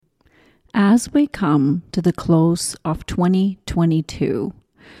As we come to the close of 2022,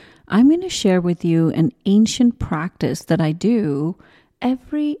 I'm going to share with you an ancient practice that I do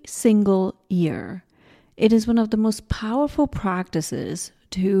every single year. It is one of the most powerful practices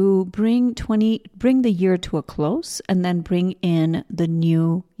to bring the year to a close and then bring in the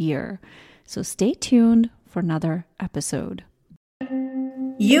new year. So stay tuned for another episode.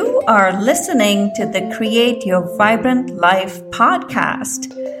 You are listening to the Create Your Vibrant Life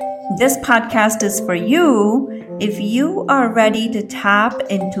podcast. This podcast is for you if you are ready to tap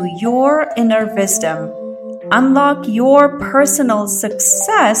into your inner wisdom, unlock your personal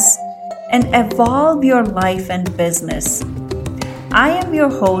success, and evolve your life and business. I am your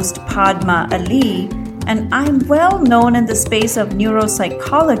host, Padma Ali, and I'm well known in the space of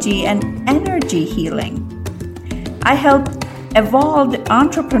neuropsychology and energy healing. I help evolved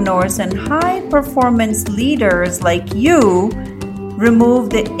entrepreneurs and high-performance leaders like you remove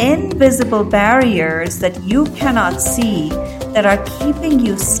the invisible barriers that you cannot see that are keeping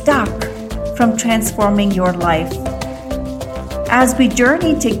you stuck from transforming your life. As we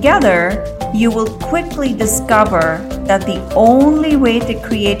journey together, you will quickly discover that the only way to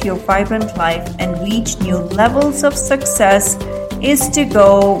create your vibrant life and reach new levels of success is to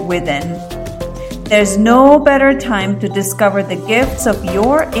go within. There's no better time to discover the gifts of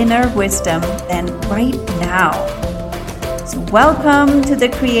your inner wisdom than right now. So welcome to the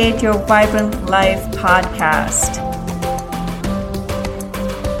Create Your Vibrant Life podcast.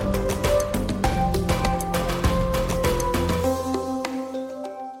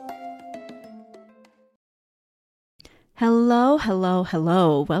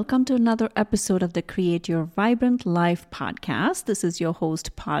 Hello. Welcome to another episode of the Create Your Vibrant Life podcast. This is your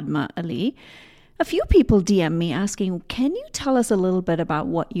host, Padma Ali. A few people DM me asking, can you tell us a little bit about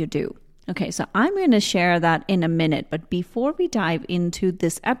what you do? Okay, so I'm going to share that in a minute. But before we dive into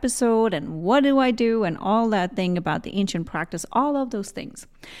this episode and what do I do and all that thing about the ancient practice, all of those things,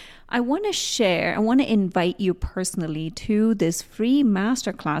 I want to invite you personally to this free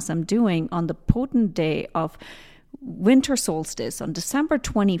masterclass I'm doing on the potent day of winter solstice on December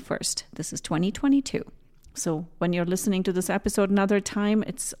 21st. This is 2022. So when you're listening to this episode another time,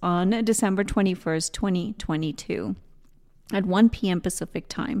 it's on December 21st, 2022 at 1 p.m. Pacific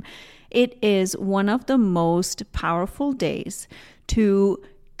time. It is one of the most powerful days to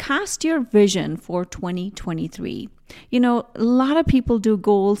cast your vision for 2023. You know, a lot of people do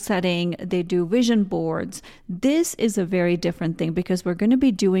goal setting, they do vision boards. This is a very different thing because we're going to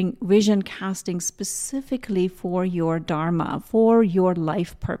be doing vision casting specifically for your dharma, for your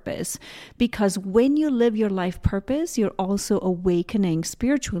life purpose. Because when you live your life purpose, you're also awakening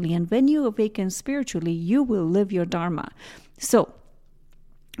spiritually. And when you awaken spiritually, you will live your dharma. So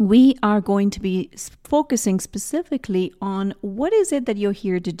we are going to be focusing specifically on what is it that you're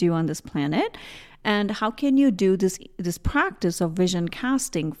here to do on this planet and how can you do this practice of vision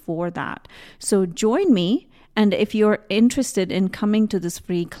casting for that. So join me, and if you're interested in coming to this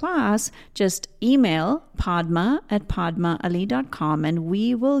free class, just email padma@padmaali.com and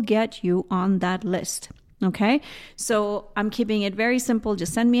we will get you on that list. Okay? So I'm keeping it very simple.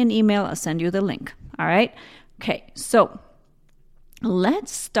 Just send me an email. I'll send you the link. All right? Okay. So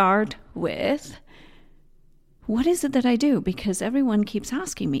let's start with what is it that I do? Because everyone keeps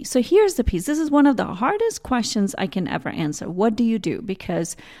asking me. So here's the piece. This is one of the hardest questions I can ever answer. What do you do?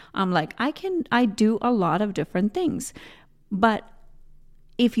 Because I'm like, I do a lot of different things. But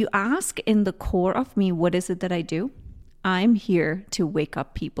if you ask in the core of me, what is it that I do? I'm here to wake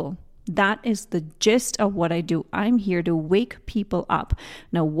up people. That is the gist of what I do. I'm here to wake people up.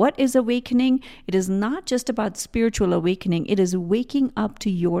 Now, what is awakening? It is not just about spiritual awakening. It is waking up to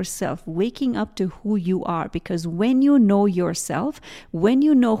yourself, waking up to who you are. Because when you know yourself, when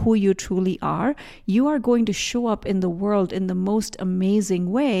you know who you truly are, you are going to show up in the world in the most amazing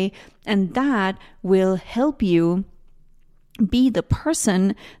way. And that will help you be the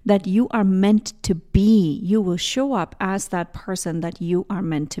person that you are meant to be. You will show up as that person that you are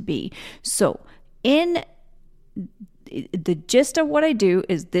meant to be. So in the gist of what I do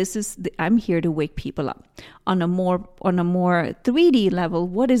is I'm here to wake people up. On a more 3D level,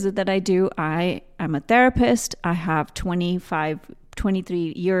 what is it that I do? I am a therapist. I have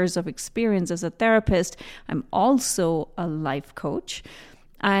 23 years of experience as a therapist. I'm also a life coach.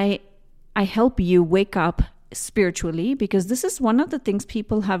 I help you wake up spiritually, because this is one of the things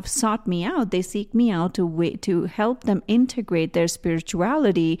people have sought me out. They seek me out to help them integrate their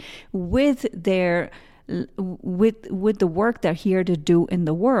spirituality with their with the work they're here to do in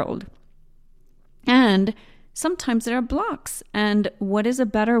the world. And sometimes there are blocks. And what is a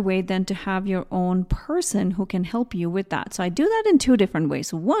better way than to have your own person who can help you with that? So I do that in two different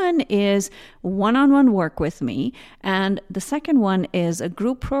ways. One is one-on-one work with me. And the second one is a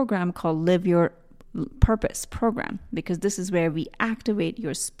group program called Live Your Purpose program, because this is where we activate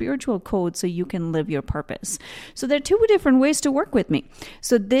your spiritual code so you can live your purpose. So there are two different ways to work with me.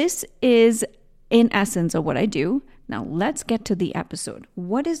 So this is in essence of what I do. Now let's get to the episode.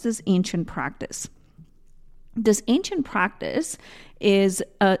 What is this ancient practice? This ancient practice is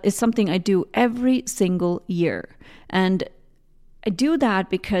something I do every single year. And I do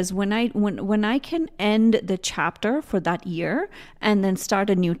that because when I can end the chapter for that year and then start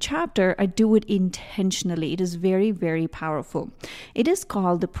a new chapter, I do it intentionally. It is very, very powerful. It is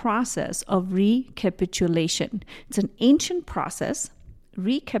called the process of recapitulation. It's an ancient process.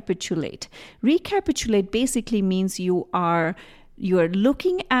 Recapitulate. Recapitulate basically means you're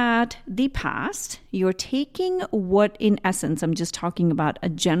looking at the past, you're taking what, in essence, I'm just talking about a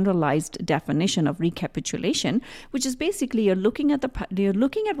generalized definition of recapitulation, which is basically you're looking at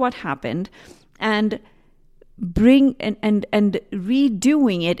what happened and and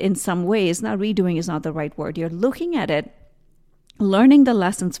redoing it in some ways. Now, redoing is not the right word. You're looking at it, learning the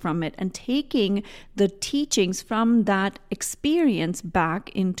lessons from it, and taking the teachings from that experience back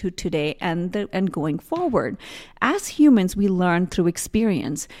into today and going forward. As humans, we learn through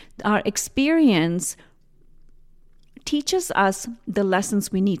experience. Our experience teaches us the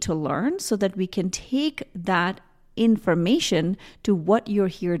lessons we need to learn so that we can take that information to what you're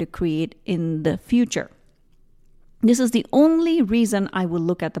here to create in the future. This is the only reason I will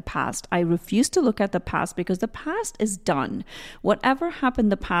look at the past. I refuse to look at the past because the past is done. Whatever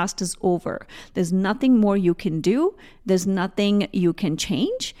happened, the past is over. There's nothing more you can do. There's nothing you can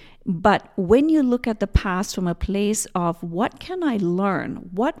change. But when you look at the past from a place of what can I learn?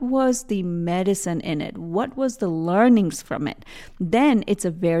 What was the medicine in it? What was the learnings from it? Then it's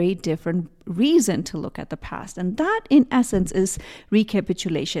a very different reason to look at the past. And that, in essence, is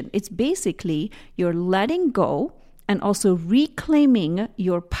recapitulation. It's basically you're letting go and also reclaiming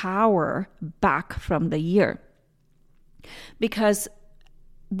your power back from the year. Because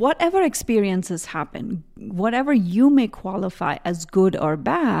whatever experiences happen, whatever you may qualify as good or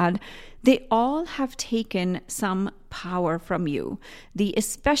bad, they all have taken some power from you.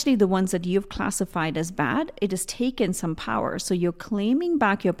 Especially the ones that you've classified as bad, it has taken some power. So you're claiming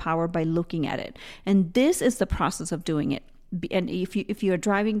back your power by looking at it. And this is the process of doing it. And if you are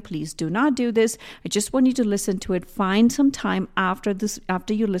driving, please do not do this. I just want you to listen to it. Find some time after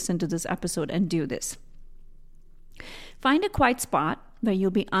you listen to this episode and do this. Find a quiet spot where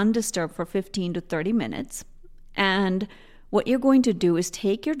you'll be undisturbed for 15 to 30 minutes. And what you're going to do is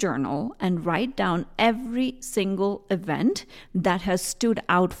take your journal and write down every single event that has stood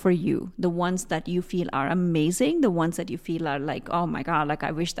out for you. The ones that you feel are amazing, the ones that you feel are like, oh my God, like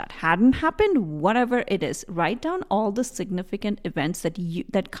I wish that hadn't happened, whatever it is. Write down all the significant events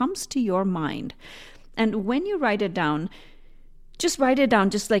that comes to your mind. And when you write it down, just write it down,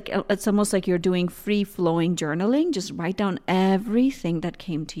 just like it's almost like you're doing free-flowing journaling. Just write down everything that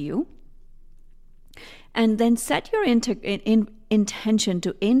came to you. And then set your intention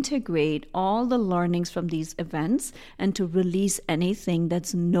to integrate all the learnings from these events and to release anything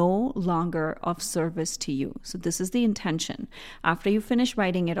that's no longer of service to you. So this is the intention. After you finish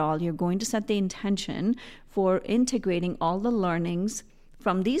writing it all, you're going to set the intention for integrating all the learnings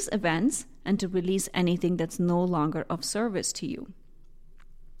from these events and to release anything that's no longer of service to you.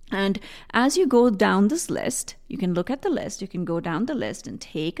 And as you go down this list, you can look at the list, you can go down the list and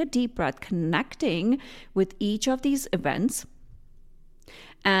take a deep breath, connecting with each of these events.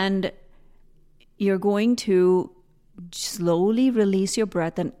 And you're going to slowly release your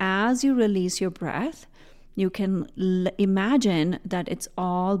breath. And as you release your breath, you can imagine that it's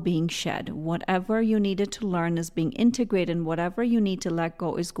all being shed. Whatever you needed to learn is being integrated, and whatever you need to let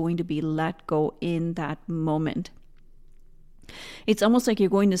go is going to be let go in that moment. It's almost like you're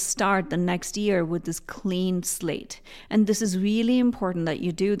going to start the next year with this clean slate. And this is really important that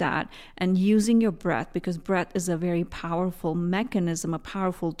you do that, and using your breath, because breath is a very powerful mechanism, a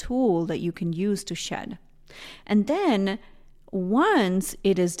powerful tool that you can use to shed. And then once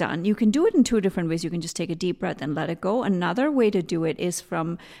it is done, you can do it in two different ways. You can just take a deep breath and let it go. Another way to do it is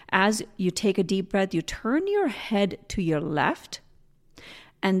as you take a deep breath, you turn your head to your left.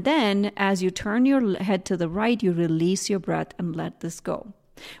 And then as you turn your head to the right, you release your breath and let this go.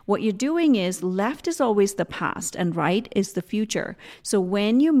 What you're doing is left is always the past and right is the future. So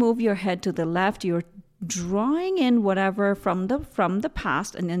when you move your head to the left, you're drawing in whatever from the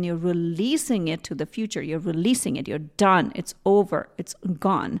past, and then you're releasing it to the future. You're releasing it. You're done. It's over. It's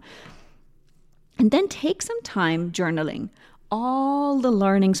gone. And then take some time journaling all the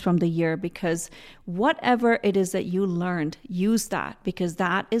learnings from the year, because whatever it is that you learned, use that, because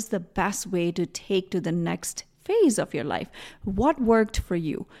that is the best way to take to the next phase of your life. What worked for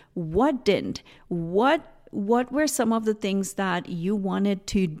you? What didn't? What were some of the things that you wanted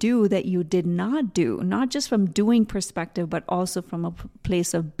to do that you did not do? Not just from doing perspective, but also from a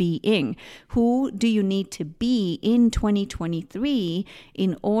place of being. Who do you need to be in 2023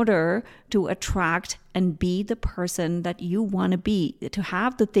 in order to attract and be the person that you want to be, to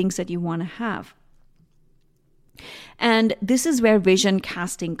have the things that you want to have? And this is where vision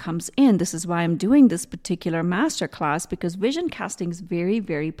casting comes in. This is why I'm doing this particular masterclass, because vision casting is very,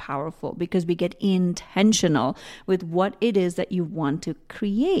 very powerful, because we get intentional with what it is that you want to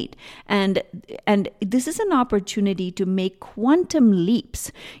create. And this is an opportunity to make quantum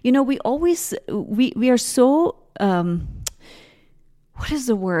leaps. We are so, what is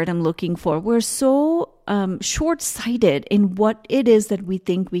the word I'm looking for? We're so short-sighted in what it is that we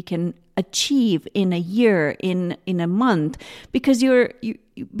think we can achieve in a year, in a month, because the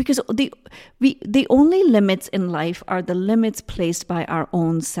only limits in life are the limits placed by our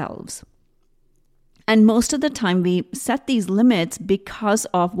own selves. And most of the time we set these limits because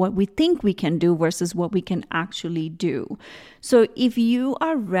of what we think we can do versus what we can actually do. So if you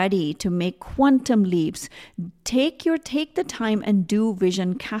are ready to make quantum leaps, take the time and do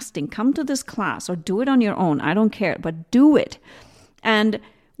vision casting. Come to this class or do it on your own. I don't care, but do it. And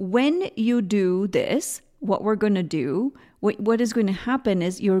when you do this, what we're going to do, what is going to happen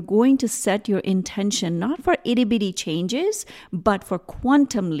is you're going to set your intention not for itty-bitty changes, but for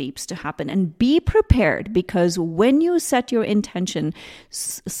quantum leaps to happen. And be prepared, because when you set your intention,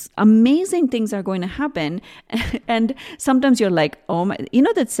 amazing things are going to happen. And sometimes you're like, oh my,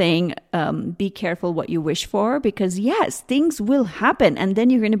 that saying, be careful what you wish for, because yes, things will happen. And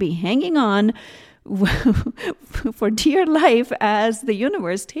then you're going to be hanging on for dear life as the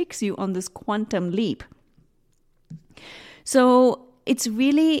universe takes you on this quantum leap. So it's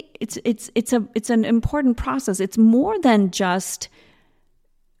really, it's an important process. It's more than just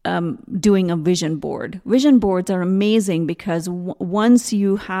doing a vision board. Vision boards are amazing because once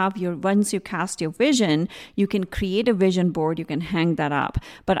you cast your vision, you can create a vision board, you can hang that up.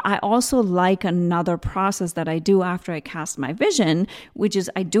 But I also like another process that I do after I cast my vision, which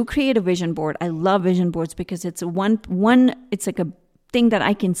is I do create a vision board. I love vision boards because it's it's like a thing that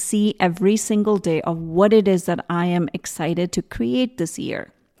I can see every single day of what it is that I am excited to create this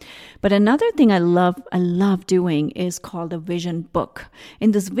year. But another thing I love doing is called a vision book.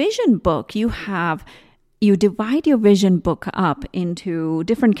 In this vision book, you divide your vision book up into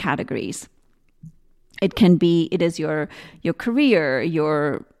different categories. It is your career,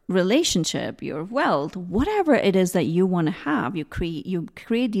 your relationship, your wealth, whatever it is that you want to have. You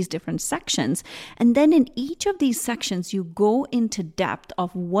create these different sections, and then in each of these sections you go into depth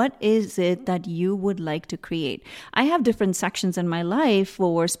of what is it that you would like to create. I have different sections in my life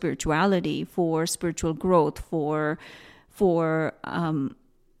for spirituality, for spiritual growth, for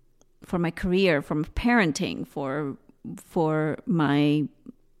my career, for parenting, for my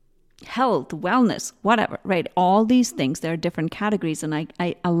health, wellness, whatever, right? All these things, there are different categories, and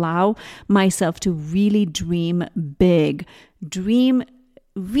I allow myself to really dream big, dream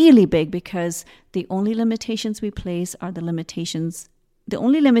really big, because the only limitations we place are the limitations. The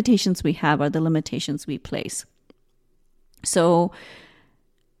only limitations we have are the limitations we place. So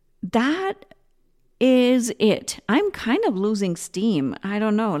that is it. I'm kind of losing steam. I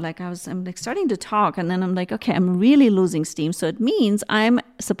don't know. I'm starting to talk, and then I'm like, okay, I'm really losing steam. So it means I'm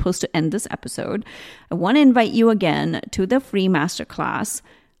supposed to end this episode. I want to invite you again to the free masterclass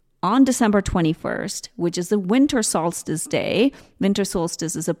on December 21st, which is the winter solstice day. Winter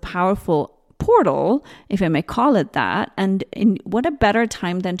solstice is a powerful portal, if I may call it that. And what a better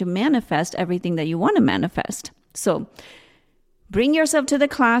time than to manifest everything that you want to manifest. So bring yourself to the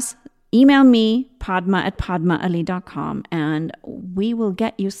class. Email me, padma@padmaali.com, and we will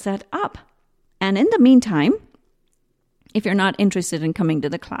get you set up. And in the meantime, if you're not interested in coming to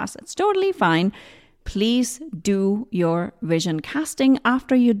the class, it's totally fine. Please do your vision casting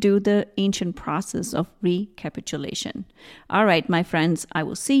after you do the ancient process of recapitulation. All right, my friends, I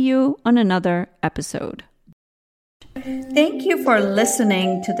will see you on another episode. Thank you for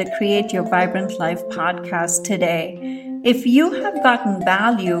listening to the Create Your Vibrant Life podcast today. If you have gotten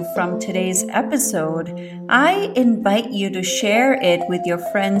value from today's episode, I invite you to share it with your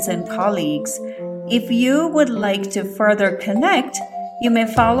friends and colleagues. If you would like to further connect, you may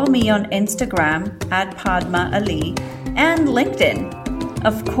follow me on Instagram @PadmaAli and LinkedIn.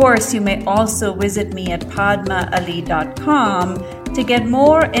 Of course, you may also visit me at padmaali.com to get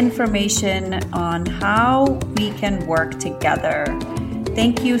more information on how we can work together.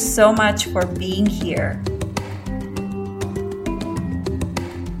 Thank you so much for being here.